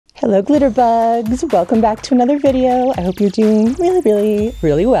Hello glitter bugs, welcome back to another video. I hope you're doing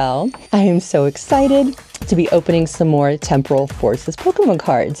really well. I am so excited to be opening some more Temporal Forces Pokemon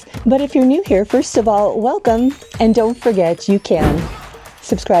cards. But if you're new here, first of all, welcome, and don't forget you can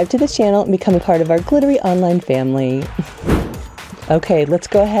subscribe to this channel and become a part of our glittery online family. Okay, let's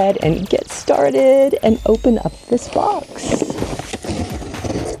go ahead and get started and open up this box.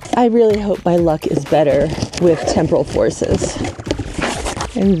 I really hope my luck is better with Temporal Forces.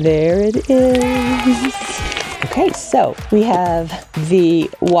 And there it is. Okay, so we have the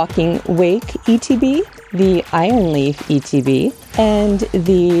Walking Wake ETB, the Iron Leaf ETB, and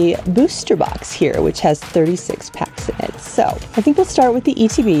the booster box here, which has 36 packs in it. So I think we'll start with the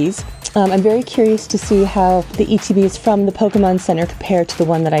ETBs. I'm very curious to see how the ETBs from the Pokemon Center compare to the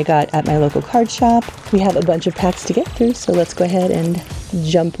one that I got at my local card shop. We have a bunch of packs to get through, so let's go ahead and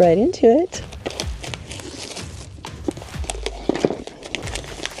jump right into it.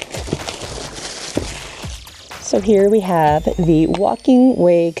 So here we have the Walking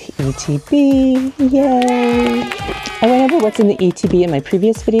Wake ETB, yay! I went over what's in the ETB in my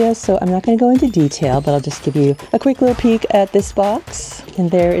previous video, so I'm not going to go into detail, but I'll just give you a quick little peek at this box. And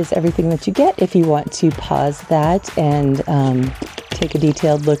there is everything that you get if you want to pause that and take a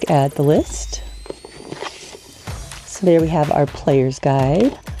detailed look at the list. So there we have our player's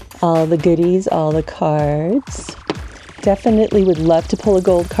guide, all the goodies, all the cards. Definitely would love to pull a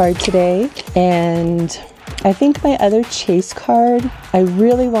gold card today, and I think my other chase card, I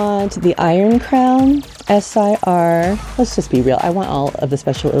really want the Iron Crown, SIR. Let's just be real, I want all of the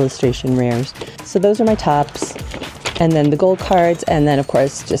special illustration rares. So those are my tops, and then the gold cards, and then of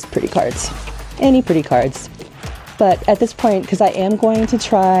course just pretty cards. Any pretty cards. But at this point, because I am going to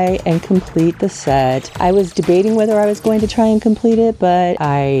try and complete the set, I was debating whether I was going to try and complete it, but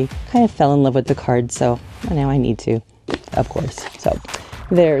I kind of fell in love with the cards, so now I need to, of course. So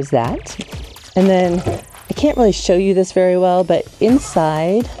there's that. And then I can't really show you this very well, but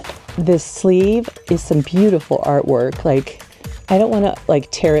inside this sleeve is some beautiful artwork. Like, I don't want to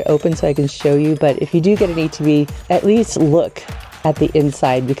like tear it open so I can show you, but if you do get an ETB, at least look at the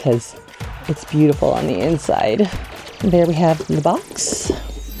inside because it's beautiful on the inside. There we have the box.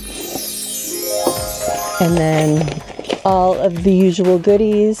 And then all of the usual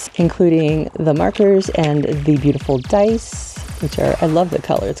goodies, including the markers and the beautiful dice, which are, I love the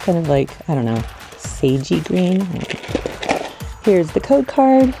color. It's kind of like, I don't know, sagey green. Here's the code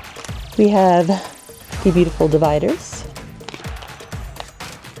card. We have the beautiful dividers.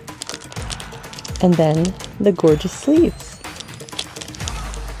 And then the gorgeous sleeves.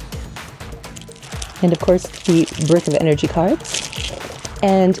 And of course, the Birth of Energy cards.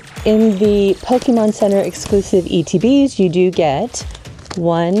 And in the Pokemon Center exclusive ETBs, you do get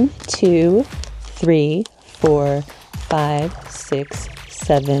 1, 2, 3, 4, 5, 6,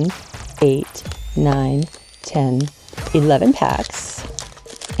 7, 8, 9, 10, 11 packs.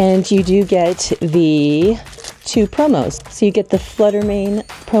 And you do get the 2 promos. So you get the Fluttermane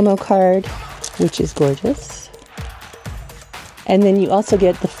promo card, which is gorgeous. And then you also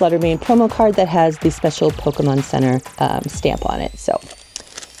get the Fluttermane promo card that has the special Pokemon Center stamp on it. So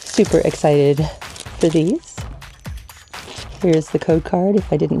super excited for these. Here's the code card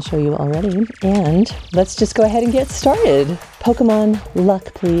if I didn't show you already. And let's just go ahead and get started. Pokemon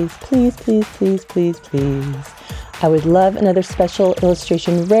luck, please. Please, please, please, please, please. I would love another special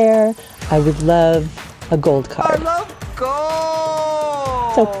illustration rare. I would love a gold card. I love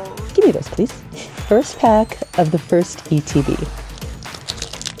gold! So give me those, please. First pack of the first ETB.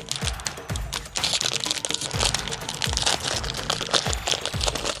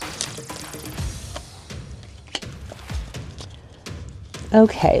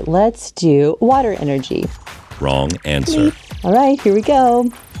 Okay, let's do water energy. Wrong answer. All right, here we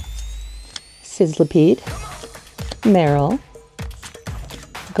go. Sizzlipede, Meryl,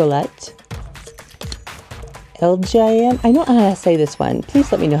 Golett, Elgem. I don't know how to say this one.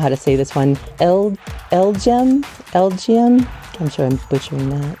 Please let me know how to say this one. Elgem. I'm sure I'm butchering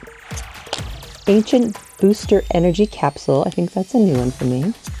that. Ancient Booster Energy Capsule. I think that's a new one for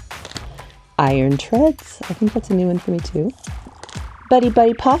me. Iron Treads. I think that's a new one for me too. Buddy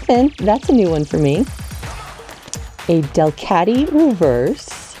Poffin. That's a new one for me. A Delcatty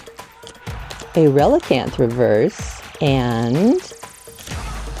Reverse. A Relicanth Reverse. And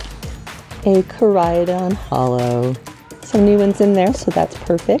a Koraidon Hollow. Some new ones in there, so that's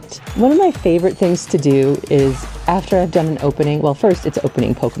perfect. One of my favorite things to do is after I've done an opening, well, first it's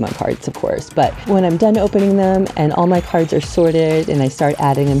opening Pokemon cards, of course, but when I'm done opening them and all my cards are sorted and I start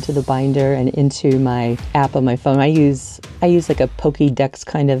adding them to the binder and into my app on my phone, I use like a Pokédex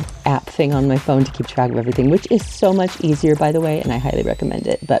kind of app thing on my phone to keep track of everything, which is so much easier, by the way, and I highly recommend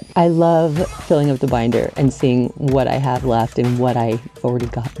it. But I love filling up the binder and seeing what I have left and what I've already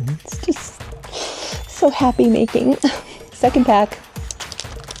gotten. It's just so happy making. Second pack.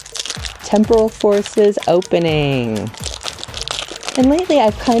 Temporal Forces opening. And lately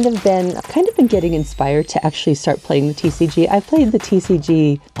I've kind of been getting inspired to actually start playing the TCG. I've played the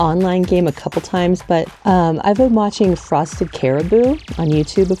TCG online game a couple times, but I've been watching Frosted Caribou on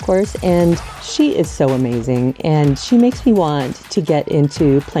YouTube, of course, and she is so amazing. And she makes me want to get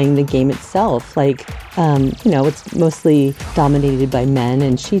into playing the game itself. Like, it's mostly dominated by men,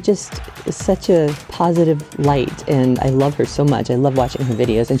 and she just is such a positive light, and I love her so much. I love watching her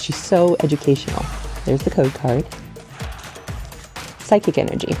videos, and she's so educational. There's the code card. Psychic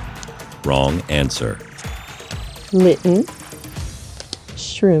Energy. Wrong answer. Litten.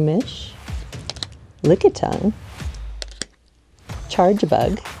 Shroomish. Lickitung.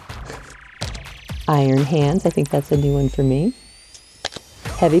 Chargebug. Iron Hands, I think that's a new one for me.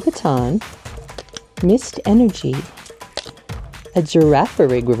 Heavy Baton. Mist Energy. A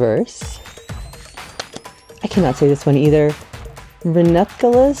Girafarig reverse. I cannot say this one either.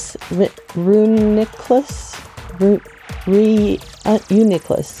 Ranunculus.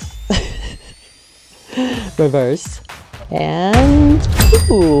 Uniclus reverse, and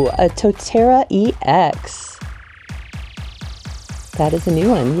a Totera EX. That is a new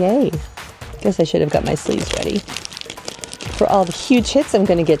one. Yay. Guess I should have got my sleeves ready for all the huge hits I'm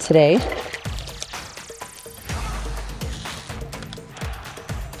going to get today.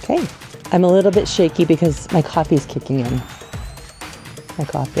 Okay, I'm a little bit shaky because my coffee's kicking in. My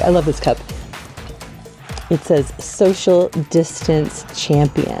coffee. I love this cup. It says Social Distance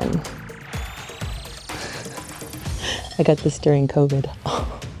Champion. I got this during COVID.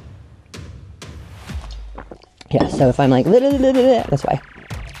 Yeah, so if I'm like, that's why.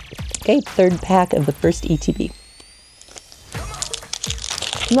 Okay, third pack of the first ETB.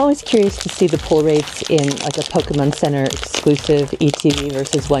 I'm always curious to see the pull rates in like a Pokemon Center exclusive ETB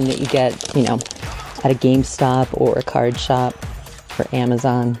versus one that you get, at a GameStop or a card shop or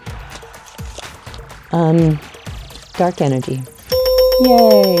Amazon. Dark Energy.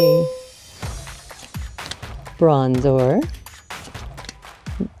 Yay! Bronzor.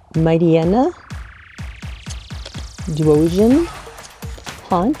 Mightyena. Duosion.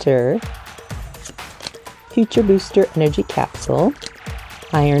 Haunter. Future Booster Energy Capsule.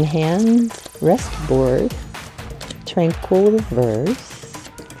 Iron Hands. Rest Board. Tranquil Reverse.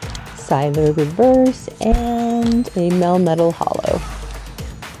 Scyther Reverse. And a Melmetal Hollow.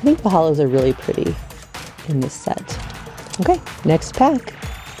 I think the hollows are really pretty in this set. Okay, next pack.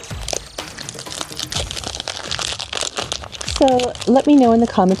 So let me know in the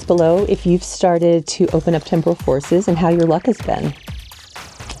comments below if you've started to open up Temporal Forces and how your luck has been.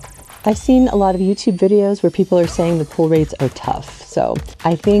 I've seen a lot of YouTube videos where people are saying the pull rates are tough. So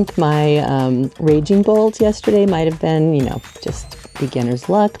I think my Raging Bolt yesterday might have been, just beginner's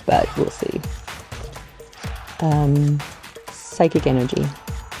luck, but we'll see. Psychic Energy.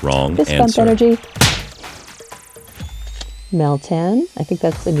 Wrong Fist answer. Bump Energy. Meltan. I think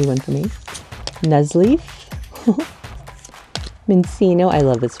that's a new one for me. Nuzleaf. Mincino. I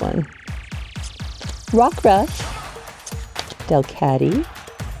love this one. Rockruff. Delcatty.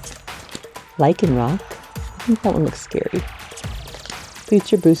 Lycanroc. I think that one looks scary.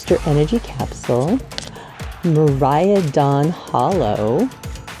 Future Booster Energy Capsule. Miraidon Hollow.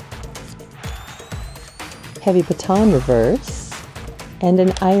 Heavy Baton Reverse. And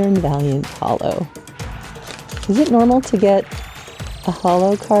an Iron Valiant Hollow. Is it normal to get a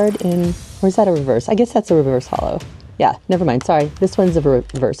hollow card in, or is that a reverse? I guess that's a reverse hollow. Yeah, never mind. Sorry, this one's a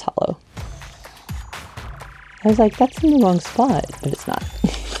reverse hollow. I was like, that's in the wrong spot, but it's not.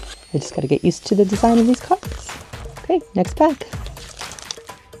 I just got to get used to the design of these cards. Okay, next pack.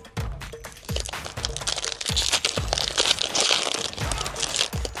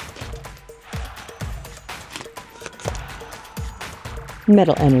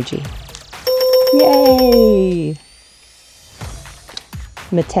 Metal Energy. Yay!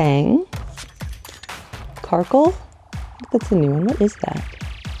 Matang. Karkle. That's a new one. What is that?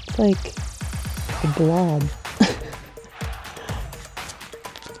 It's like a blob.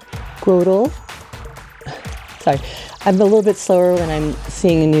 Grotle. Sorry, I'm a little bit slower when I'm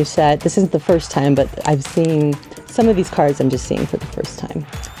seeing a new set. This isn't the first time, but I've seen some of these cards I'm just seeing for the first time.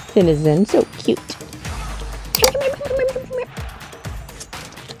 Finizen, so cute.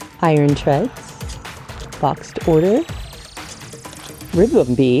 Iron Treads. Boxed order.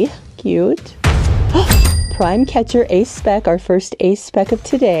 Ribbon cute. Prime Catcher Ace Spec, our first Ace Spec of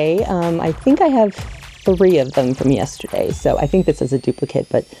today. I think I have 3 of them from yesterday, so I think this is a duplicate,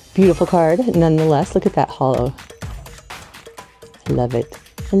 but beautiful card nonetheless. Look at that holo. I love it.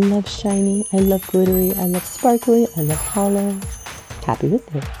 I love shiny, I love glittery, I love sparkly, I love holo. Happy with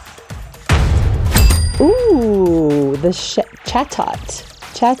this. Ooh, the Chatot.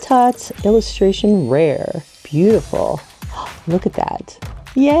 Chatot illustration rare. Beautiful. Look at that.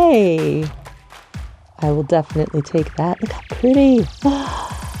 Yay! I will definitely take that. Look how pretty.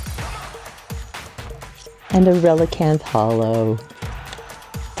 And a Relicanth holo.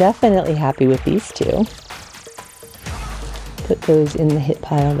 Definitely happy with these 2. Put those in the hit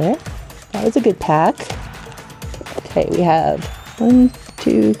pile there. That was a good pack. Okay, we have 1,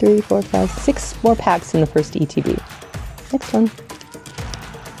 2, 3, 4, 5, 6 more packs in the first ETB. Next one.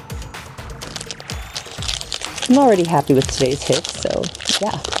 I'm already happy with today's hits, so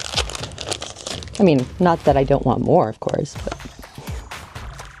yeah. I mean, not that I don't want more, of course, but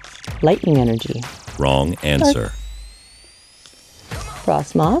Lightning Energy. Wrong answer.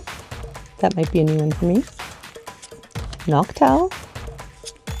 Frostmoth. That might be a new one for me. Noctowl.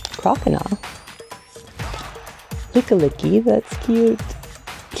 Croconaw. Lickalicky, that's cute.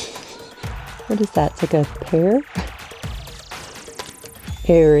 What is that? It's like a pear?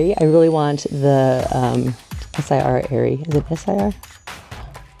 Airy. I really want the SIR Airy. Is it SIR?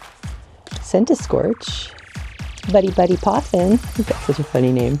 Centiscorch. Buddy Buddy Poffin. I think that's such a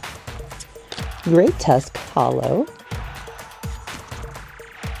funny name. Great Tusk holo.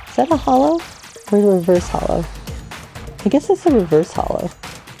 Is that a holo? Or a reverse holo? I guess it's a reverse holo.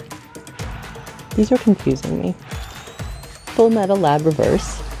 These are confusing me. Full Metal Lab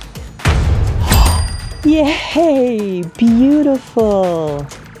reverse. Yay! Beautiful!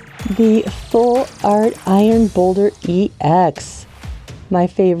 The Full Art Iron Boulder EX. My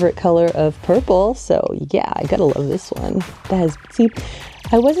favorite color of purple, so yeah, I gotta love this one. See,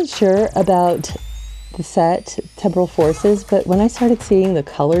 I wasn't sure about the set, Temporal Forces, but when I started seeing the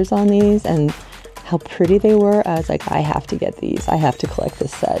colors on these and how pretty they were, I was like, I have to get these. I have to collect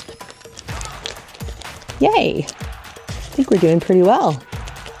this set. Yay! I think we're doing pretty well.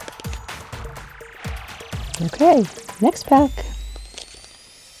 Okay, next pack.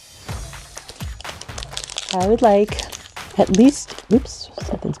 I would like at least, oops,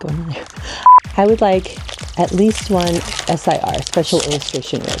 something's going on there. I would like at least one SIR, Special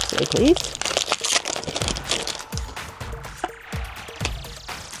Illustration Rare today, please.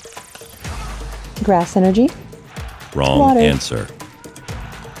 Grass Energy. Wrong Water. answer.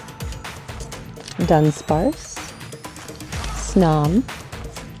 Dunsparce. Snom.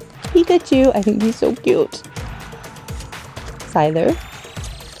 Pikachu. I think he's so cute. Scyther.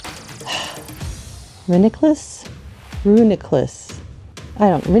 Runiculus. Runiculus. I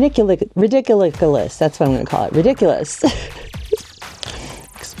don't. Ridiculous. That's what I'm going to call it. Ridiculous.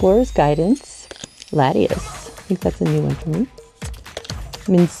 Explorer's Guidance. Latias. I think that's a new one for me.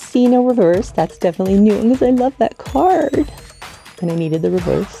 Mincino Reverse. That's definitely a new one because I love that card. And I needed the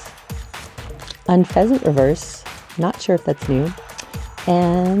reverse. Unpheasant Reverse. Not sure if that's new.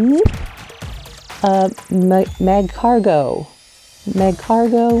 And Magcargo.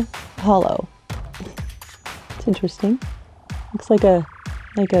 Magcargo Hollow. It's interesting. Looks like a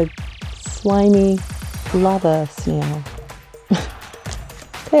slimy lava snail.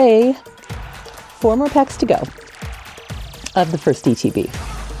 Okay. 4 more packs to go of the first ETB.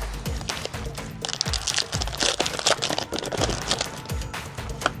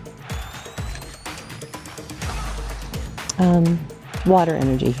 Water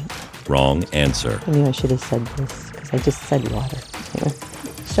Energy. Wrong answer. I knew I should have said this because I just said water. Anyway,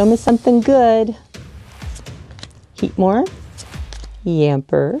 show me something good. Heatmore.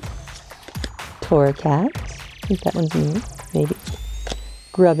 Yamper. Torracat. I think that one's new. Maybe.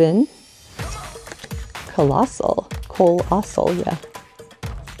 Grubbin. Colossal, yeah.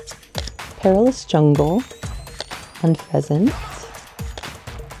 Perilous Jungle. Unpheasant.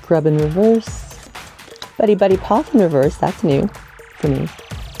 Grubbin Reverse. Buddy Buddy Poffin Reverse, that's new for me.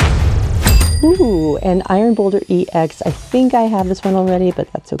 Ooh, and Iron Boulder EX. I think I have this one already,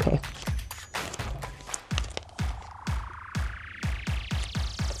 but that's okay.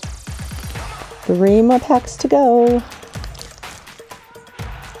 Three more packs to go.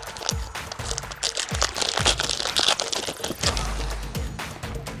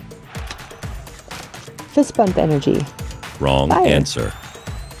 Fist Bump Energy. Wrong Fire. answer.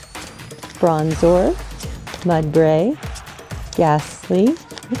 Bronzor. Mudbray. Ghastly.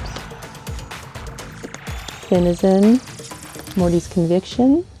 Oops. Finizen. Morty's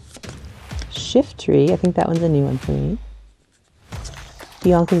Conviction. Shiftry. I think that one's a new one for me.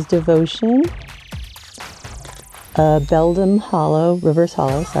 Bianca's Devotion. Beldam Hollow, Reverse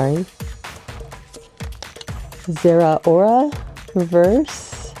Hollow, sorry. Zera Aura,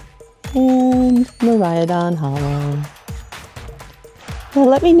 Reverse. And Miraidon Hollow. Now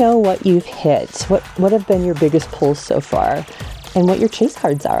let me know what you've hit. What have been your biggest pulls so far? And what your chase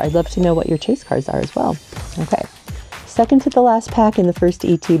cards are. I'd love to know what your chase cards are as well. Okay. Second to the last pack in the first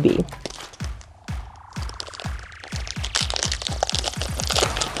ETB.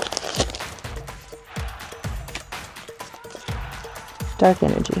 Dark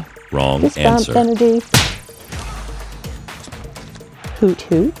Energy. Wrong Goosebump answer. Energy. Hoot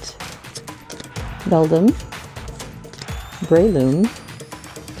Hoot. Beldam. Breloom.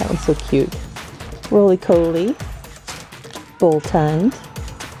 That one's so cute. Roly Coly. Boltund.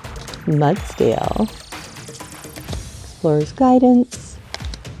 Mudsdale. Explorer's Guidance.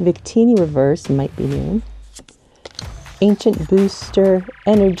 Victini Reverse might be new. Ancient Booster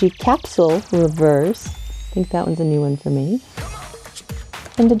Energy Capsule Reverse. I think that one's a new one for me.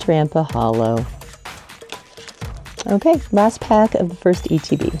 And a Drampa Hollow. Okay, last pack of the first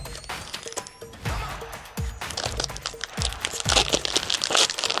ETB.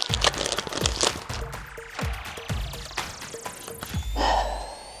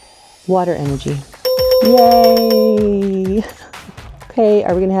 Water Energy. Yay! Okay,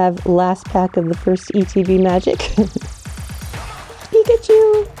 are we gonna have last pack of the first ETB magic?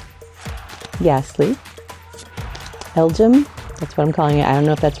 Pikachu! Ghastly. Elgyem. That's what I'm calling it. I don't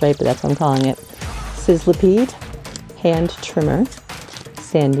know if that's right, but that's what I'm calling it. Sizzlipede. Hand Trimmer.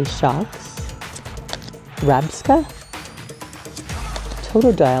 Sandy Shocks. Rabska.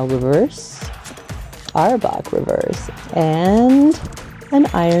 Totodile Reverse. Arbok Reverse. And an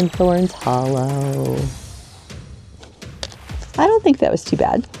Iron Thorns Hollow. I don't think that was too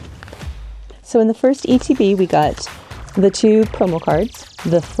bad. So in the first ETB, we got the two promo cards,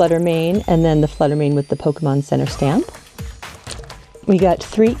 the Fluttermane, and then the Fluttermane with the Pokemon Center stamp. We got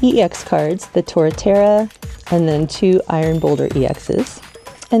 3 EX cards, the Torterra, and then 2 Iron Boulder EXs.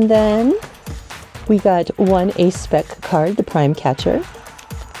 And then we got 1 Ace Spec card, the Prime Catcher,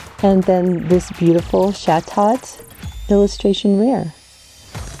 and then this beautiful Chatot illustration rare.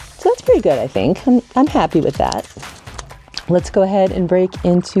 So that's pretty good, I think. I'm happy with that. Let's go ahead and break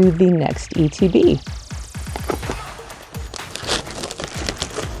into the next ETB.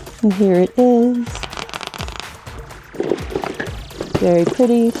 And here it is. Very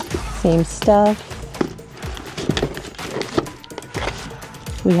pretty, same stuff.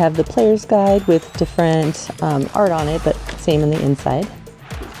 We have the player's guide with different art on it, but same on the inside.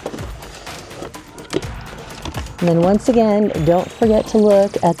 And then once again, don't forget to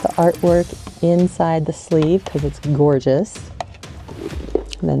look at the artwork inside the sleeve because it's gorgeous.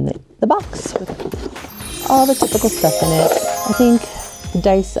 And then the box with all the typical stuff in it. I think the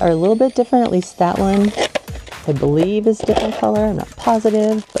dice are a little bit different, at least that one I believe is a different color. I'm not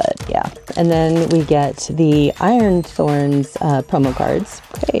positive, but yeah. And then we get the Iron Thorns promo cards.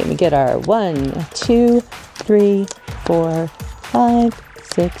 Okay, we get our 1, 2, 3, 4, 5,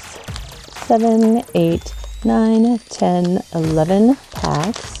 6, 7, 8, 9, 10, 11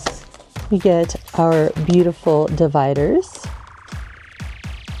 packs. We get our beautiful dividers.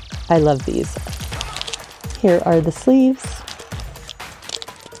 I love these. Here are the sleeves.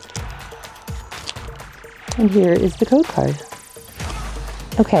 And here is the code card.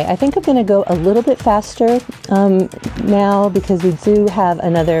 Okay, I think I'm going to go a little bit faster now because we do have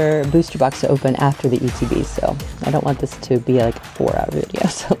another booster box to open after the ETB, so I don't want this to be like a 4-hour video.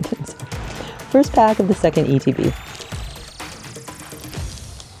 So first pack of the second ETB.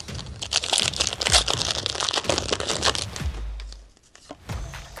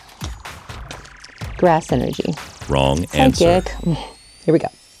 Grass Energy. Wrong answer. Psychic. Here we go.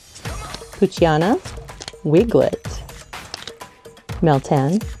 Puchiana. Wiglet.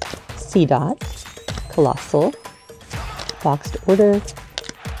 Meltan. Seedot. Colossal. Boxed Order.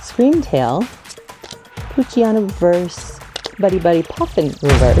 Screamtail. Puchiana Reverse. Buddy Buddy Poffin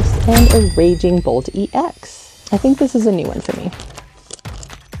Reverse. And a Raging Bolt EX. I think this is a new one for me.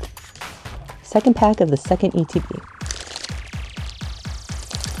 Second pack of the second ETB.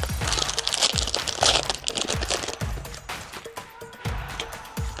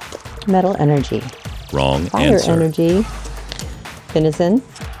 Metal Energy. Wrong Fire answer. Energy. Finizen.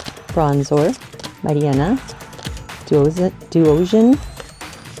 Bronzor. Mariana. Duosion.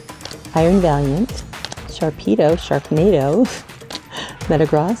 Iron Valiant. Sharpedo. Sharknado.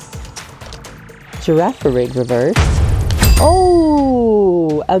 Metagross. Girafarig Reverse.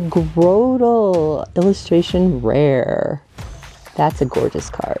 Oh! A Grotle illustration rare. That's a gorgeous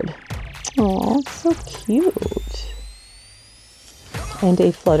card. Oh, Oh, it's so cute. And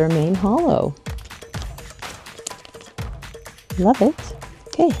a Flutter Mane Hollow. Love it.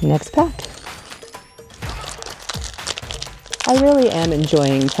 Okay, next pack. I really am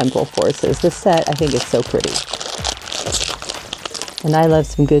enjoying Temporal Forces. This set I think is so pretty. And I love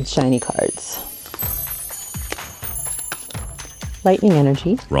some good shiny cards. Lightning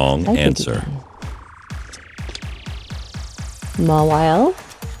Energy. Wrong answer. Mawile,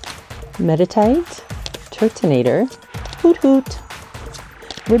 Meditite, Turtonator, Hoot Hoot,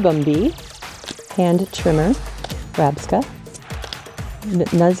 Ribombee, Hand Trimmer, Rabsca,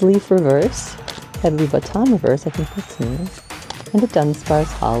 Nuzleaf Reverse, Heavy Baton Reverse, I think that's new, and a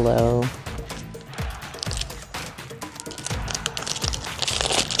Dunsparce Hollow.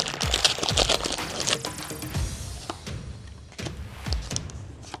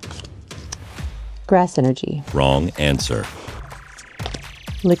 Grass Energy. Wrong answer.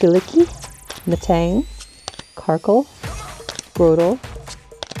 Lickilicky, Matang, Carkle, Grotle,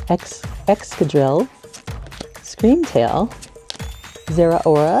 Excadrill, Screamtail,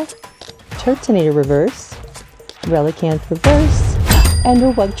 Zeraora, Turtonator Reverse, Relicanth Reverse, and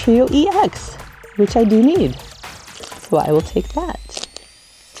a Wugtrio EX, which I do need. So I will take that.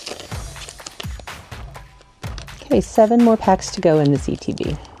 Okay, 7 more packs to go in this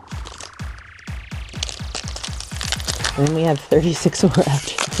ETB. And then we have 36 more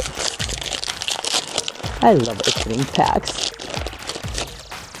after this. I love opening packs.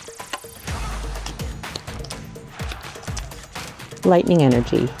 Lightning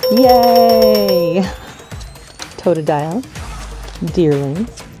Energy. Yay! Totodile. Deerling.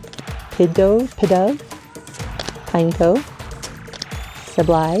 Pidove. Pineco.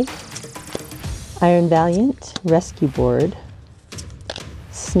 Sableye. Iron Valiant. Rescue Board.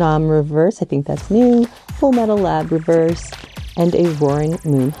 Snom Reverse, I think that's new. Full Metal Lab Reverse, and a Roaring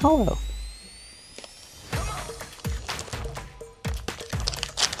Moon Hollow.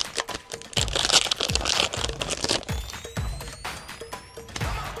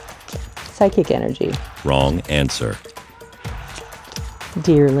 Psychic Energy. Wrong answer.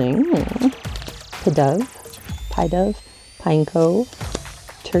 Deerling, Pidove, Pineco,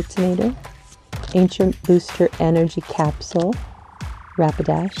 Turtonator, Ancient Booster Energy Capsule,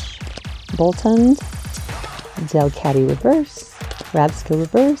 Rapidash, Boltund, Delcatty Reverse, Rabsca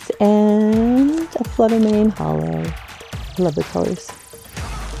Reverse, and a Flutter Mane Hollow. I love the colors.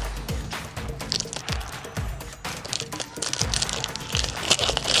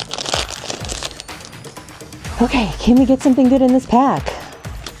 Okay, can we get something good in this pack?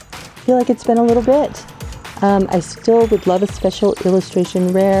 I feel like it's been a little bit. I still would love a special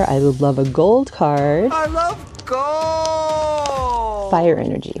illustration rare. I would love a gold card. I love gold! Fire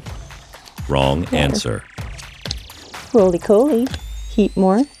Energy. Wrong answer. Roly-Coly,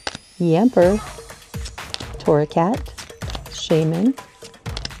 Heatmore, Yamper, Torracat, Shaman,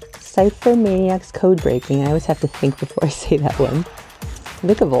 Cypher Maniac's Code Breaking. I always have to think before I say that one.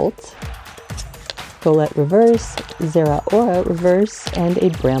 Vikavolt, Golett Reverse, Zeraora Reverse, and a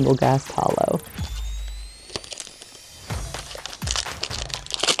Brambleghast Hollow.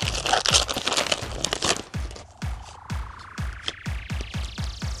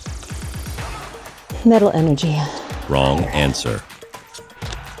 Metal Energy. Wrong answer.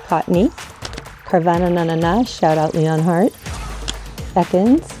 Cottony, Carvanha Nanana, shout out Leon Hart,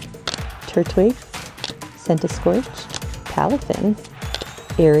 Ekans, Turtwig, Centiscorch, Palafin,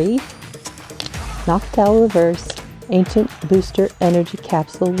 Airy, Noctowl Reverse, Ancient Booster Energy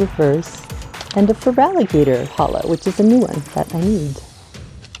Capsule Reverse, and a Feraligatr Hollow, which is a new one that I need.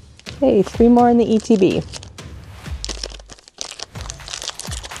 Okay, 3 more in the ETB.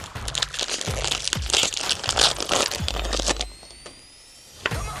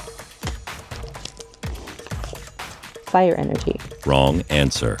 Fire Energy. Wrong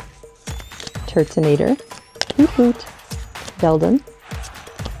answer. Turtonator, Hoot Hoot, Beldum,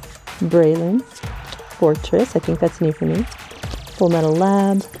 Braylon, Fortress, I think that's new for me, Full Metal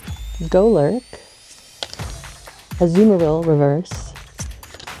Lab, Golurk, Azumarill Reverse,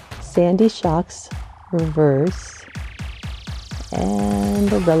 Sandy Shocks Reverse,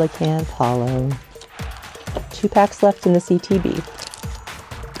 and a Relicanth Hollow. 2 packs left in the CTB.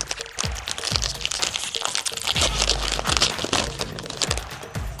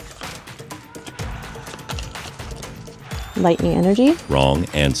 Lightning Energy. Wrong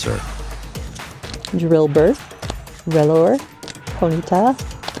answer. Drillbur, Relor, Ponyta,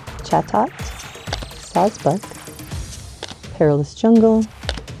 Chatot, Sawsbuck, Perilous Jungle,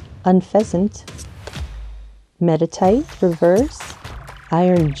 Unpheasant, Meditite Reverse,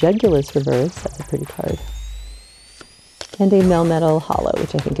 Iron Jugulus Reverse, that's a pretty card, and a Melmetal Hollow,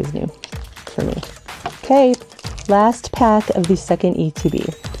 which I think is new. for me. Okay, last pack of the second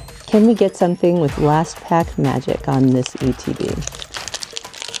ETB. Can we get something with last pack magic on this ETB?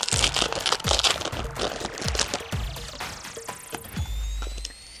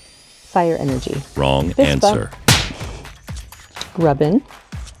 Fire energy. Wrong answer. Grubbin,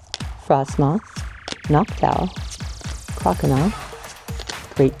 Frostmoth, Noctowl, Crocodile,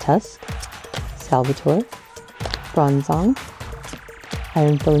 Great Tusk, Salvatore, Bronzong,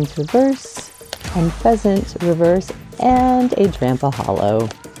 Iron Bones reverse, and Pheasant reverse, and a Drampa Hollow.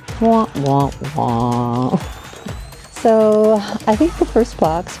 Wah, wah, wah. So I think the first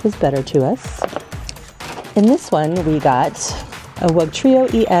box was better to us. In this one, we got a Wugtrio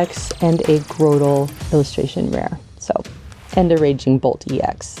EX and a Grotle illustration rare. So, and a Raging Bolt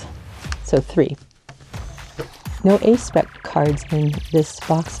EX. So 3. No A-Spec cards in this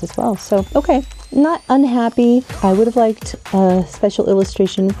box as well. So, okay, not unhappy. I would have liked a special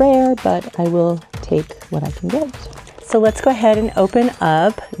illustration rare, but I will take what I can get. So let's go ahead and open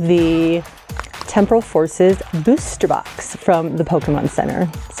up the Temporal Forces booster box from the Pokemon Center.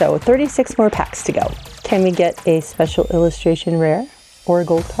 So 36 more packs to go. Can we get a special illustration rare or a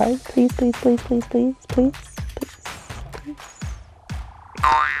gold card? Please, please, please, please, please, please, please, please.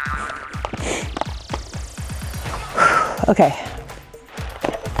 Okay.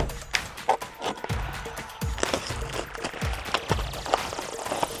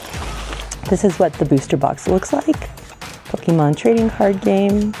 This is what the booster box looks like. Pokemon trading card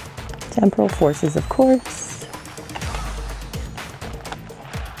game. Temporal Forces, of course.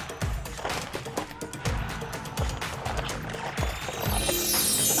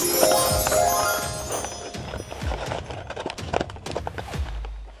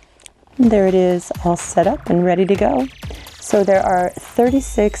 There it is, all set up and ready to go. So there are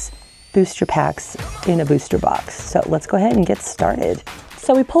 36 booster packs in a booster box. So let's go ahead and get started.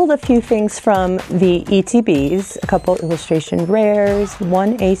 So we pulled a few things from the ETBs, a couple illustration rares,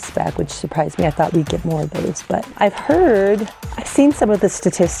 one A-Spec, which surprised me. I thought we'd get more of those, but I've seen some of the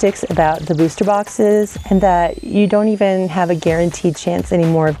statistics about the booster boxes and that you don't even have a guaranteed chance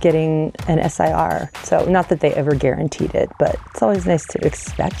anymore of getting an SIR. So not that they ever guaranteed it, but it's always nice to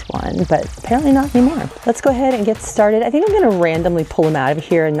expect one, but apparently not anymore. Let's go ahead and get started. I think I'm gonna randomly pull them out of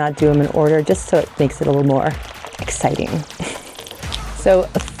here and not do them in order, just so it makes it a little more exciting. So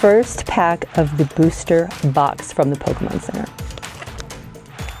first pack of the booster box from the Pokemon Center.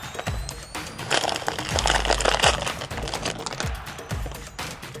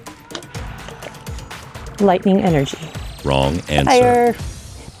 Lightning Energy. Wrong answer. Fire.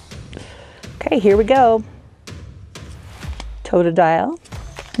 Okay, here we go. Totodile,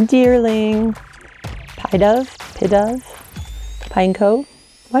 Deerling, Pidove, Pineco.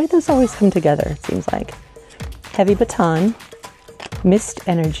 Why do those always come together, it seems like? Heavy Baton, Mist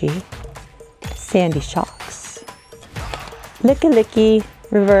Energy, Sandy Shocks, Licky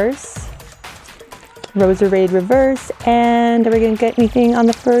reverse, Roserade reverse, and are we going to get anything on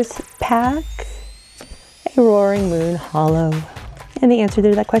the first pack? A Roaring Moon Hollow. And the answer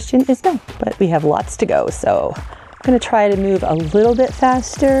to that question is no, but we have lots to go, so I'm going to try to move a little bit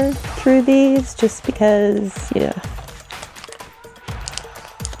faster through these just because, yeah.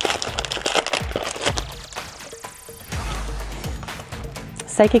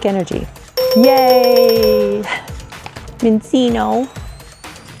 Psychic Energy. Yay! Mincino.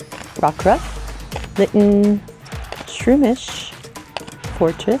 Rockruff. Litten. Shroomish.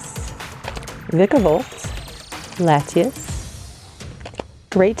 Fortress. Vikavolt. Latias.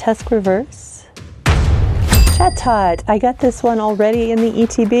 Great Tusk Reverse. Chatot. I got this one already in the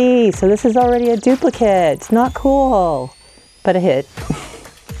ETB, so this is already a duplicate. Not cool, but a hit.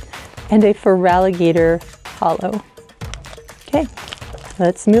 And a Feraligatr Hollow. Okay.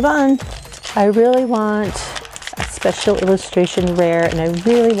 Let's move on. I really want a special illustration rare, and I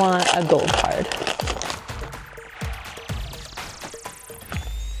really want a gold card.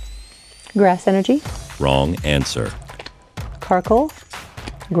 Grass Energy. Wrong answer. Carkle.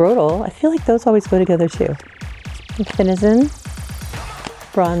 Grotle. I feel like those always go together too. Finizen.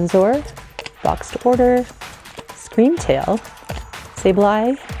 Bronzor. Boxed Order. Screamtail.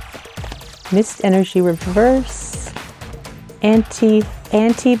 Sableye. Mist Energy Reverse.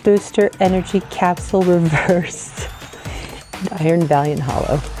 Anti-Booster Energy Capsule Reverse, and Iron Valiant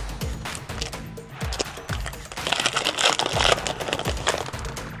Hollow.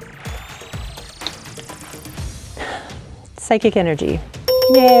 Psychic Energy.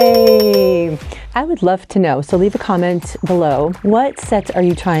 Yay! I would love to know, so leave a comment below. What sets are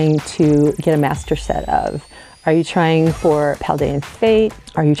you trying to get a master set of? Are you trying for Paldean Fate?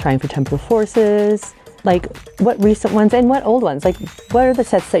 Are you trying for Temporal Forces? like what recent ones and what old ones. Like, what are the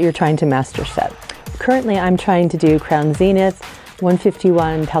sets that you're trying to master set? Currently, I'm trying to do Crown Zenith,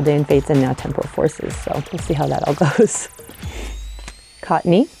 151, Paldean Fates, and now Temporal Forces. So we'll see how that all goes.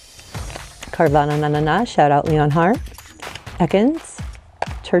 Cottony, Carvana Na Na Na, shout out Leon Hart, Ekans,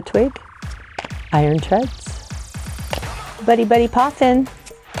 Turtwig, Iron Treads, Buddy Buddy Poffin,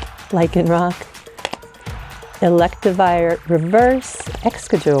 Lycan Rock, Electivire Reverse,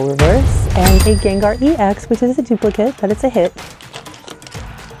 Excadrill Reverse, and a Gengar EX, which is a duplicate, but it's a hit.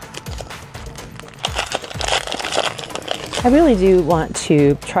 I really do want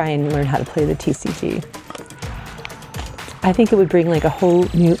to try and learn how to play the TCG. I think it would bring like a whole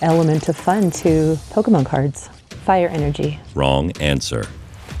new element of fun to Pokemon cards. Fire Energy. Wrong answer.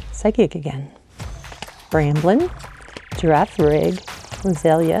 Psychic again. Bramblin, Giraffe Rig,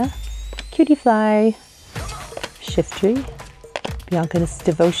 Roselia, Cutie Fly, Shiftry, Bianca's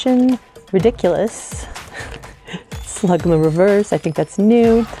Devotion, Ridiculous, Slugma Reverse, I think that's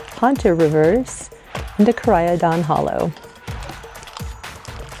new, Haunter Reverse, and a Koraidon Hollow.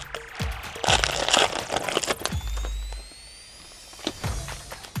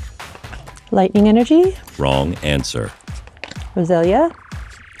 Lightning Energy. Wrong answer. Roselia,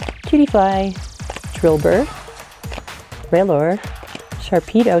 Cutie Fly, Drillbur, Raylor,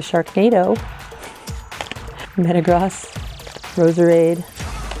 Sharpedo, Sharknado, Metagross, Roserade,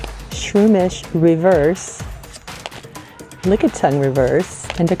 Shroomish Reverse, Lickitung Reverse,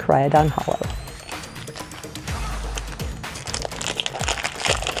 and a Koraidon Hollow.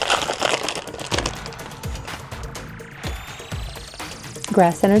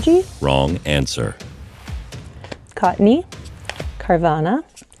 Grass Energy. Wrong answer. Cottony, Carvana,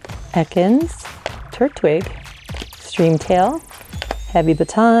 Ekans, Turtwig, Streamtail, Heavy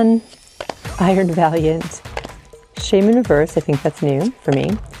Baton, Iron Valiant, Shaman Reverse, I think that's new for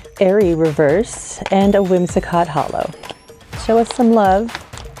me, Airy Reverse, and a Whimsicott Hollow. Show us some love.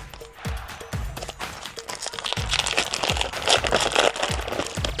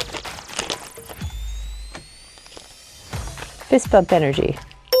 Fist Bump Energy.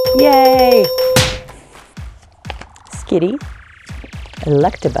 Yay! Skitty,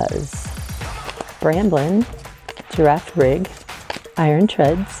 Electabuzz, Bramblin, Giraffe Rig, Iron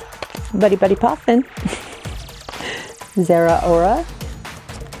Treads, Buddy Buddy Poffin, Zeraora,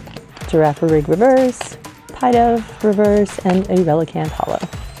 Giraffe Rig Reverse, Pidove Reverse, and a Relicanth Hollow.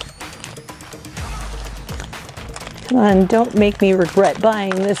 Come on, don't make me regret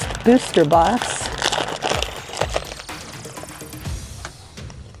buying this booster box.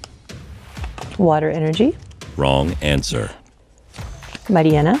 Water Energy. Wrong answer.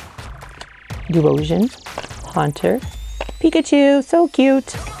 Mariana, Duosion, Haunter, Pikachu, so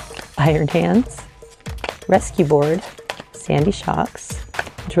cute, Iron Hands, Rescue Board, Sandy Shocks,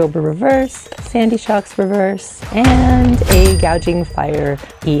 Drillbur Reverse, Sandy Shocks Reverse, and a Gouging Fire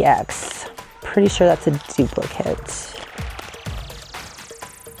EX. Pretty sure that's a duplicate.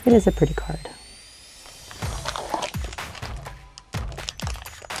 It is a pretty card.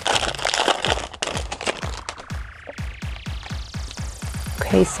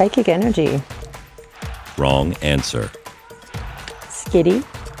 Okay, Psychic Energy. Wrong answer. Skitty,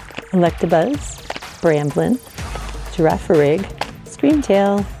 Electabuzz, Bramblin, Giraffe Rig,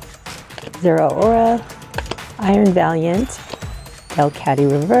 Streamtail, Zeraora, Iron Valiant, Delcatty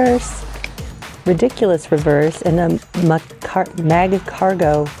Reverse, Ridiculous Reverse, and a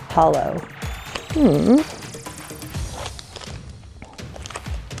Magcargo Hollow.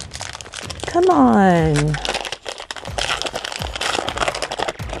 Come on.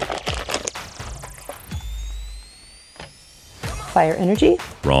 Fire Energy.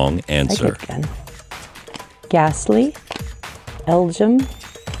 Wrong answer. Again. Ghastly, Elgium,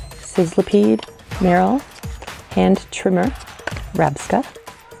 Sizzlipede, Meryl, Hand Trimmer, Rabska,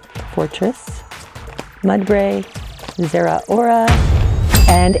 Fortress, Mudbray, Zeraora,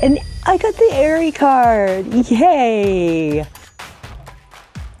 and I got the Airy card. Yay!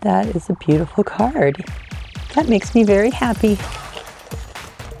 That is a beautiful card. That makes me very happy.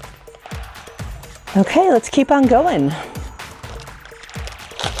 Okay, let's keep on going.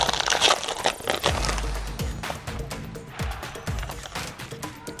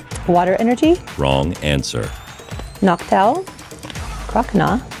 Water Energy. Wrong answer. Noctowl,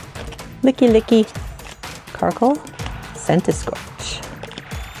 Croconaw, Licky Licky, Carkle, Centiskorch,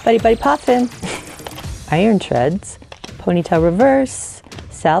 Buddy Buddy Poffin, Iron Treads, Ponytail Reverse,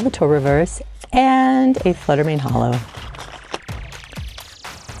 Salvatore Reverse, and a Fluttermane Hollow.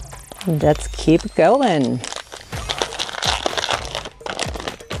 Let's keep going.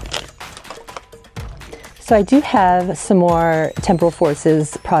 So I do have some more Temporal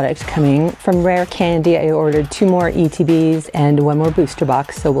Forces products coming. From Rare Candy, I ordered 2 more ETBs and 1 more booster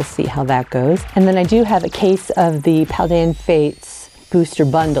box, so we'll see how that goes. And then I do have a case of the Paldean Fates booster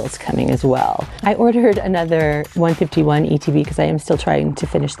bundles coming as well. I ordered another 151 ETB because I am still trying to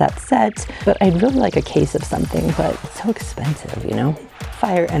finish that set, but I'd really like a case of something, but it's so expensive, you know?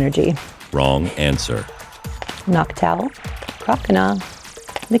 Fire Energy. Wrong answer. Noctowl, Croconaw,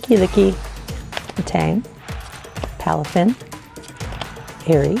 Licky Licky, Tang, Palafin,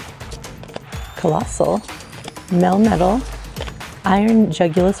 Airy, Colossal, Melmetal, Iron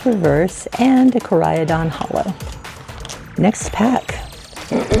Jugulus Reverse, and a Koraidon Hollow. Next pack.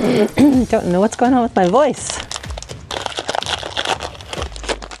 Don't know what's going on with my voice.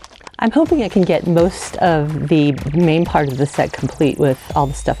 I'm hoping I can get most of the main part of the set complete with all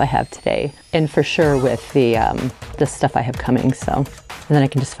the stuff I have today, and for sure with the stuff I have coming, so. And then I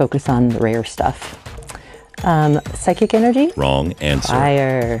can just focus on the rare stuff. Psychic Energy. Wrong answer.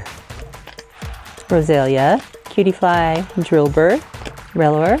 Fire. Roselia, Cutiefly, Drillbur,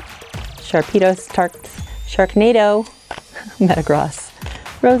 Rellor, Sharpedo, Sharknado, Metagross,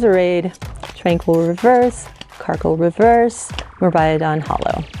 Roserade, Tranquil Reverse, Carkle Reverse, Morbiodon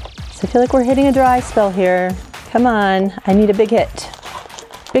Hollow. So I feel like we're hitting a dry spell here. Come on, I need a big hit.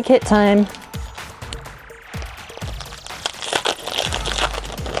 Big hit time.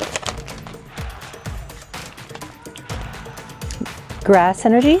 Grass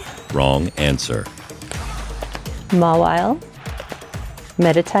Energy. Wrong answer. Mawile,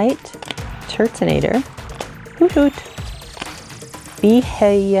 Meditite, Turtonator, Hoot Hoot,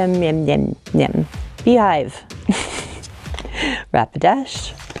 Beehive,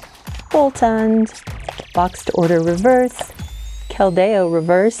 Rapidash, Boltund, Boxed Order Reverse, Keldeo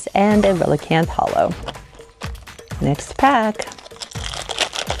Reverse, and a Relicanth Hollow. Next pack.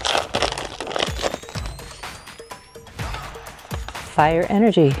 Fire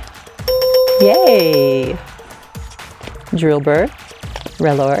Energy. Yay! Drillbur,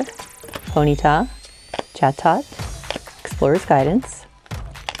 Rellor, Ponyta, Chatot, Explorer's Guidance,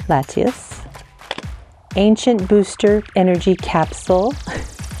 Latias, Ancient Booster Energy Capsule,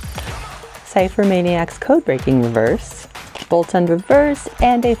 Cypher Maniac's Codebreaking Reverse, Boltund Reverse,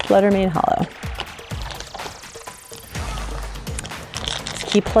 and a Fluttermane Hollow. Let's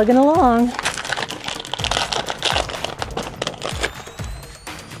keep plugging along.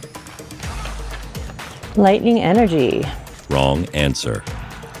 Lightning Energy. Wrong answer.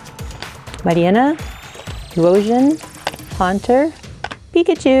 Mariana, Duosion, Haunter,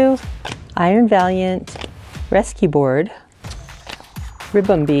 Pikachu, Iron Valiant, Rescue Board,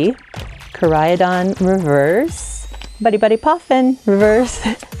 Ribombee, Koraidon Reverse, Buddy Buddy Poffin Reverse,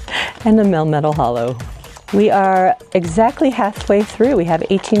 and a Melmetal Hollow. We are exactly halfway through. We have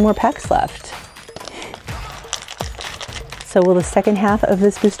 18 more packs left. So will the second half of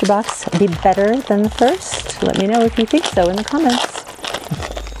this booster box be better than the first? Let me know if you think so in the comments.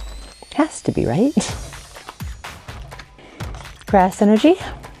 Has to be, right? Grass Energy.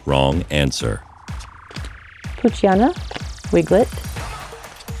 Wrong answer. Poochyena, Wiglet,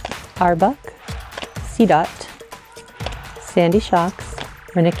 Arbok, Seedot, Sandy Shocks,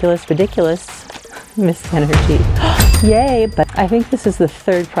 Reniculus Ridiculous, Miss Energy. Yay! But I think this is the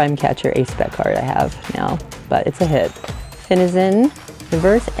 3rd Prime Catcher Ace Spec card I have now, but it's a hit. Finizen,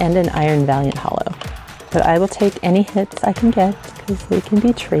 Reverse, and an Iron Valiant Hollow. But I will take any hits I can get because they can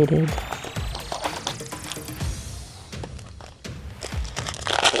be traded.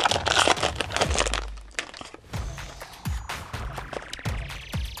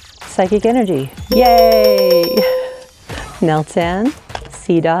 Psychic Energy. Yay! Meltan,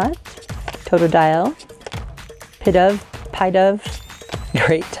 Seedot, Totodile, Pidove,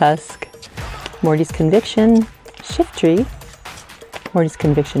 Great Tusk, Morty's Conviction, Shiftry, Morty's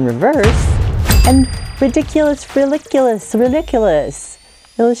Conviction Reverse, and Ridiculous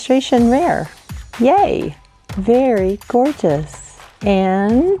Illustration Rare. Yay! Very gorgeous.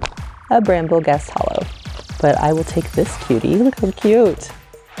 And a Bramble Guest Hollow. But I will take this cutie. Look how cute.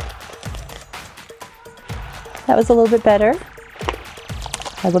 That was a little bit better.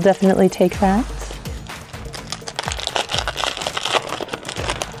 I will definitely take that.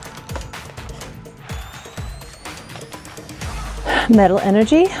 Metal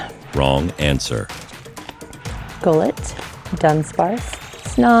Energy. Wrong answer. Golett, Dunsparce,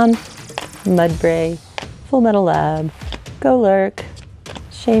 Snom, Mudbray, Full Metal Lab, Golurk,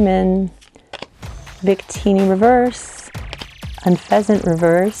 Shaman, Victini Reverse, Unpheasant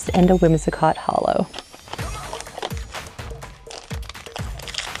Reverse, and a Whimsicott Hollow.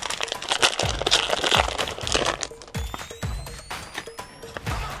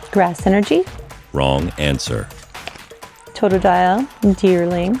 Grass Energy, Wrong answer. Totodile,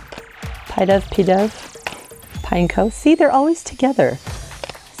 Deerling, Pidove, Pineco. See, they're always together.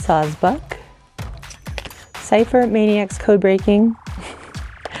 Sawsbuck, Cypher, Maniacs, Codebreaking,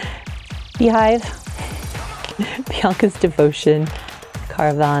 Beehive, Bianca's Devotion,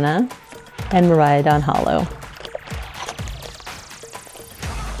 Carvana, and Miraidon Hollow.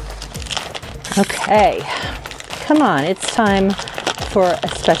 Okay, come on, it's time for a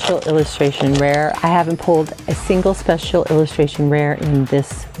special illustration rare. I haven't pulled a single special illustration rare in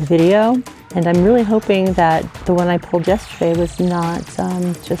this video, and I'm really hoping that the one I pulled yesterday was not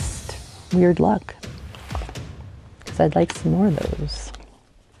just weird luck, because I'd like some more of those.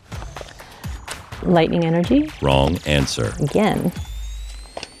 Lightning Energy. Wrong answer. Again.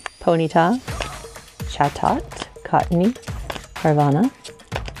 Ponyta, Chatot, Cottony, Carvana,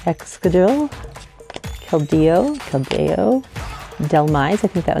 Excadrill, Keldeo, Delmise, I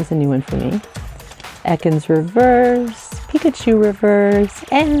think that was a new one for me. Ekans Reverse, Pikachu Reverse,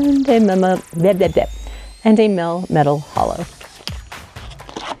 and a Metal Hollow.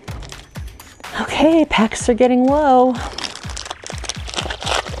 Okay, packs are getting low.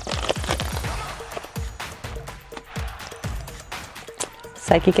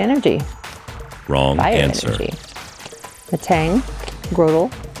 Psychic Energy. Wrong Fire answer. Energy. Matang, Grotle,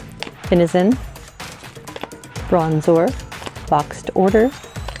 Finizen, Bronzor, Boxed Order,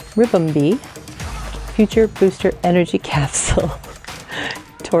 Ribombee, Future Booster Energy Capsule,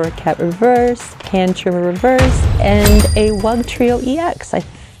 Torracat Reverse, Hand Trimmer Reverse, and a Wug Trio EX. I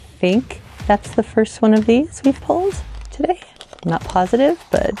think that's the first one of these we've pulled today. I'm not positive,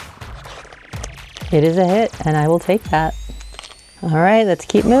 but it is a hit, and I will take that. All right, let's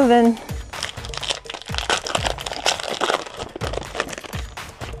keep moving.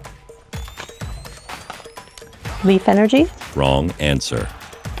 Leaf Energy. Wrong answer.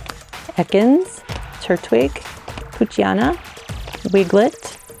 Ekans, Turtwig, Poochyena,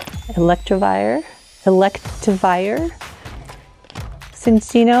 Wiglet, Electivire,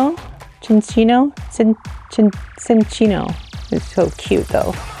 Cinccino. It's so cute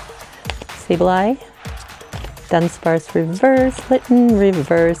though. Sableye, Dunsparce Reverse, Litten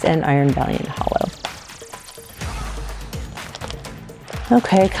Reverse, and Iron Valiant Hollow.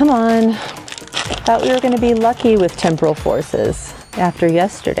 Okay, come on. Thought we were going to be lucky with Temporal Forces after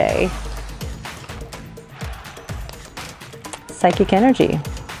yesterday. Psychic Energy.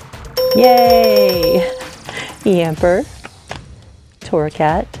 Yay! Yamper,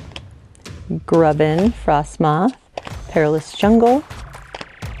 Torracat, Grubbin, Frostmoth, Perilous Jungle,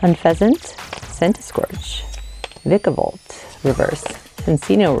 Unpheasant, Centiskorch, Vikavolt Reverse,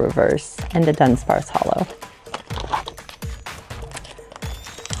 Encino Reverse, and a Dunsparce Hollow.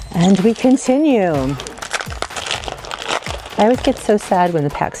 And we continue. I always get so sad when the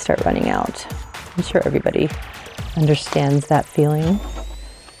packs start running out. I'm sure everybody understands that feeling.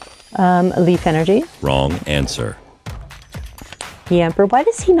 Leaf Energy. Wrong answer. Yamper, why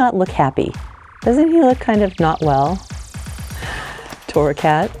does he not look happy? Doesn't he look kind of not well?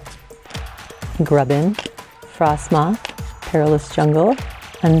 Torracat, Grubbin, Frostmoth, Perilous Jungle,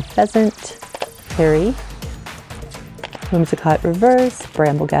 Unpheasant, Fairy, Whimsicott Reverse,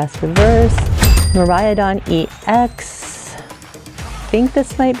 Brambleghast Reverse, Miraidon EX. I think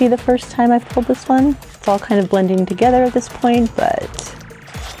this might be the first time I've pulled this one. It's all kind of blending together at this point, but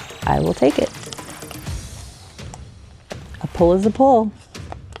I will take it. A pull is a pull.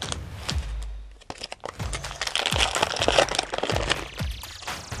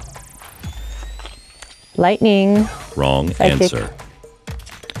 Lightning. Wrong Psychic. answer.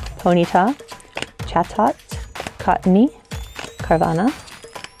 Ponyta, Chatot, Cottony, Carvana,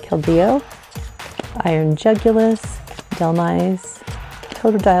 Keldeo, Iron Jugulus, Delmise,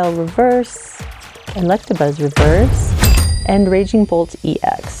 Totodile Reverse, Electabuzz Reverse, and Raging Bolt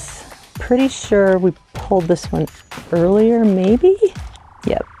EX. Pretty sure we pulled this one earlier, maybe?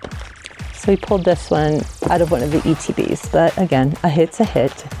 Yep. So we pulled this one out of one of the ETBs, but again, a hit's a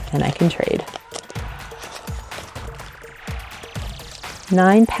hit, and I can trade.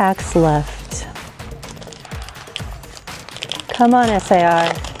 9 packs left. Come on,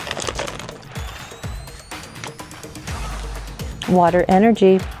 SIR. Water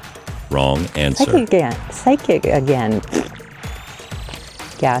Energy. Wrong answer. Psychic again.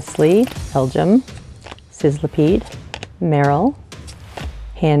 Ghastly, Elgium, Sizzlipede, Meryl,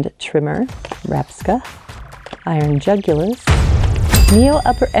 Hand Trimmer, Rapska, Iron Jugulus, Neo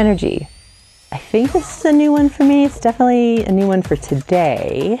Upper Energy. I think this is a new one for me. It's definitely a new one for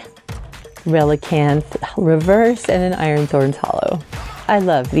today. Relicanth Reverse and an Iron Thorns Hollow. I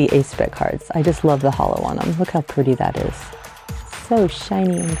love the Ace Spec cards. I just love the hollow on them. Look how pretty that is. So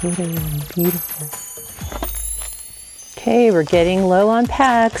shiny and glittery and beautiful. Okay, we're getting low on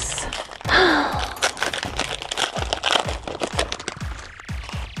packs.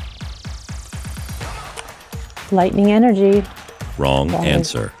 Lightning energy. Wrong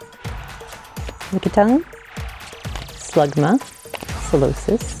answer. Lickitung, Slugma,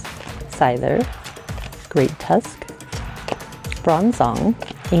 Solosis, Scyther, Great Tusk, Bronzong,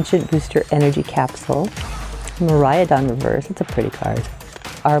 Ancient Booster Energy Capsule, Miraidon Reverse, it's a pretty card,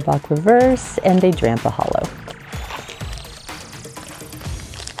 Arbok Reverse, and a Drampa Hollow.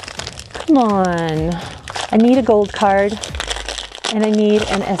 Come on, I need a gold card, and I need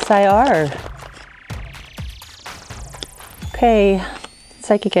an SIR. Okay,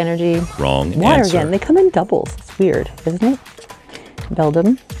 Psychic Energy. Wrong Water answer. again. They come in doubles. It's weird, isn't it?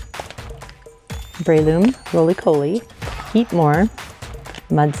 Beldum, Breloom, Roly-Poly, Heatmore,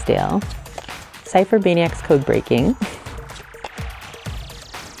 Mudsdale, Cypher Maniac's Code Breaking,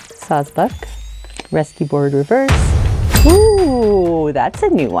 Sawsbuck, Rescue Board Reverse. Ooh, that's a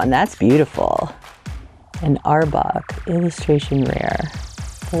new one. That's beautiful. And Arbok, Illustration Rare,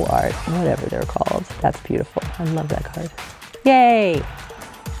 Full Art, whatever they're called. That's beautiful. I love that card. Yay!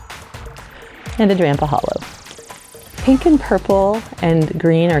 And a Drampa Hollow. Pink and purple and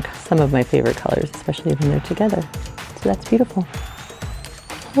green are some of my favorite colors, especially when they're together. So that's beautiful.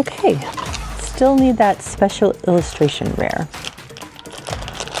 Okay, still need that special illustration rare.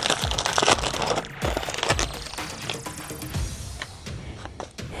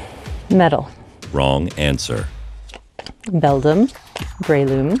 Metal. Wrong answer. Beldum,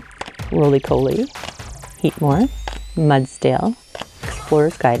 Breloom, Roly-Poly, Heatmore, Mudsdale,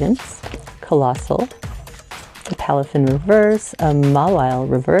 Explorer's Guidance, Colossal, a Palafin Reverse, a Mawile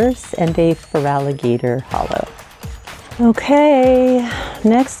Reverse, and a Feraligatr Hollow. Okay,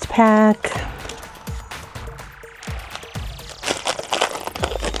 next pack.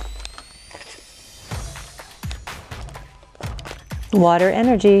 Water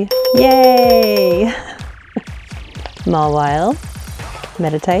Energy. Yay! Mawile,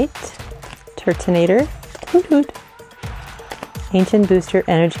 Metatite, Turtonator, Hoot Hoot, Ancient Booster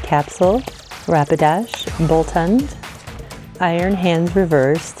Energy Capsule, Rapidash, Boltund, Iron Hands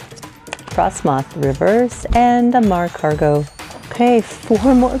Reversed, Frostmoth Reverse, and a MERCARI. Okay,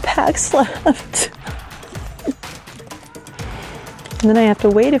 4 more packs left. And then I have to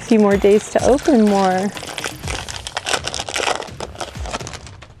wait a few more days to open more.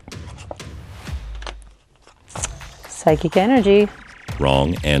 Psychic Energy.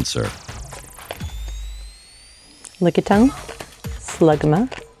 Wrong answer. Lickitung, Slugma,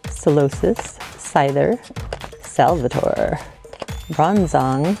 Solosis, Scyther, Salvatore,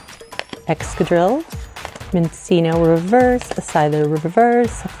 Bronzong, Excadrill, Mincino Reverse, Scyther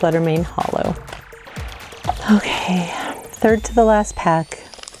Reverse, Fluttermane Hollow. Okay, third to the last pack.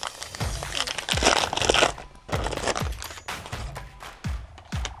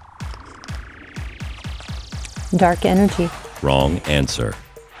 Dark Energy. Wrong answer.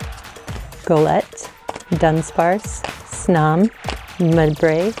 Golett, Dunsparce, Snom,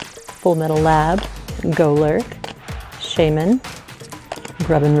 Mudbray, Full Metal Lab, Golurk, Shaman,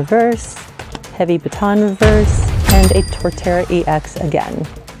 Grubbin Reverse, Heavy Baton Reverse, and a Torterra EX again.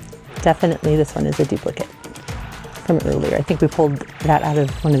 Definitely this one is a duplicate from earlier. I think we pulled that out of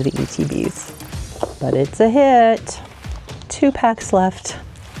one of the ETBs. But it's a hit. 2 packs left.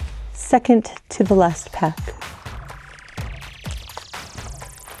 Second to the last pack.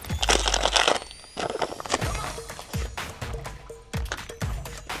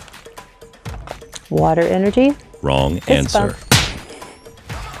 Water Energy. Wrong answer.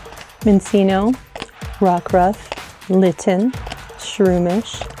 Mincino, Rockruff, Litten,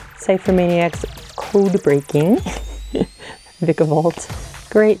 Shroomish, Cypher Maniac's Code Breaking, Vikavolt,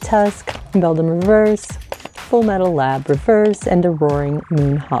 Great Tusk, Beldum Reverse, Full Metal Lab Reverse, and a Roaring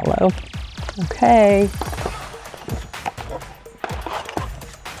Moon Hollow. Okay.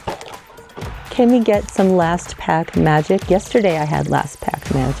 Can we get some last pack magic? Yesterday I had last pack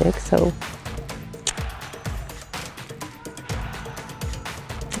magic, so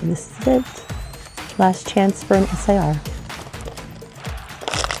this is it. Last chance for an SIR.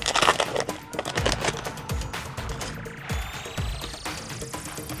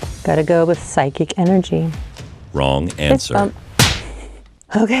 Gotta go with Psychic Energy. Wrong answer.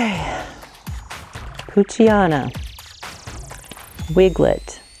 Okay. Poochyena,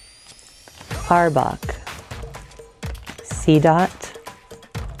 Wiglet, Arbok, Seedot,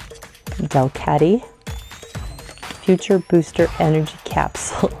 Delcatty, Future Booster Energy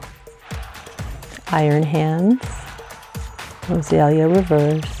Capsule, Iron Hands, Roselia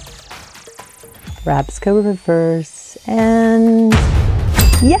Reverse, Rabsca Reverse, And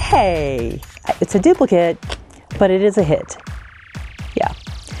yay! It's a duplicate, but it is a hit. Yeah,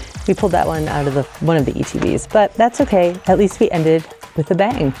 we pulled that one out of one of the ETBs, but that's okay. At least we ended with a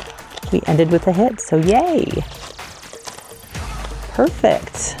bang. We ended with a hit, so yay!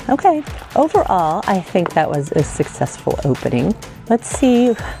 Perfect. Okay, overall, I think that was a successful opening. Let's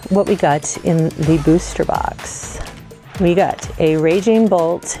see what we got in the booster box. We got a Raging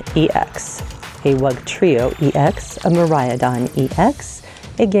Bolt EX, a Wug Trio EX, a Miraidon EX,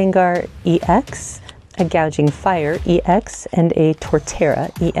 a Gengar EX, a Gouging Fire EX, and a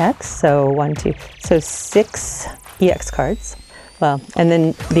Torterra EX. So 6 EX cards. Well, and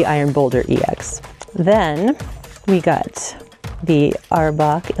then the Iron Boulder EX. Then we got the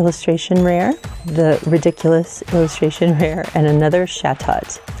Arbok illustration rare, the Ridiculous illustration rare, and another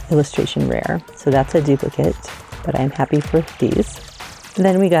Chatot illustration rare. So that's a duplicate, but I'm happy for these.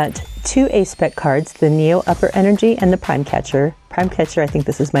 Then we got 2 A-Spec cards, the Neo Upper Energy and the Prime Catcher. Prime Catcher, I think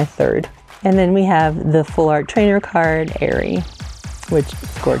this is my 3rd. And then we have the Full Art Trainer card, Airy, which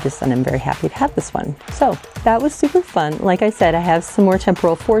is gorgeous, and I'm very happy to have this one. So that was super fun. Like I said, I have some more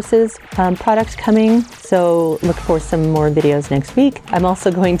Temporal Forces product coming, so look for some more videos next week. I'm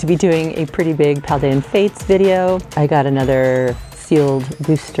also going to be doing a pretty big Paldean Fates video. I got another sealed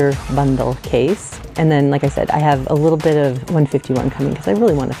booster bundle case. And then, like I said, I have a little bit of 151 coming because I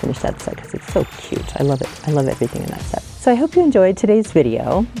really want to finish that set because it's so cute. I love it. I love everything in that set. So I hope you enjoyed today's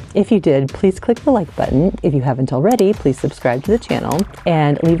video. If you did, please click the like button. If you haven't already, please subscribe to the channel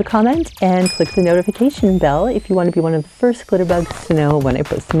and leave a comment and click the notification bell if you want to be one of the first glitterbugs to know when I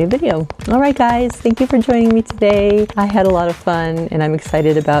post a new video. All right, guys, thank you for joining me today. I had a lot of fun and I'm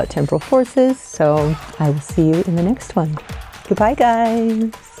excited about Temporal Forces, so I will see you in the next one. Goodbye,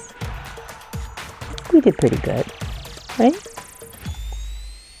 guys. We did pretty good, right?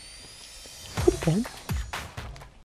 Pretty good.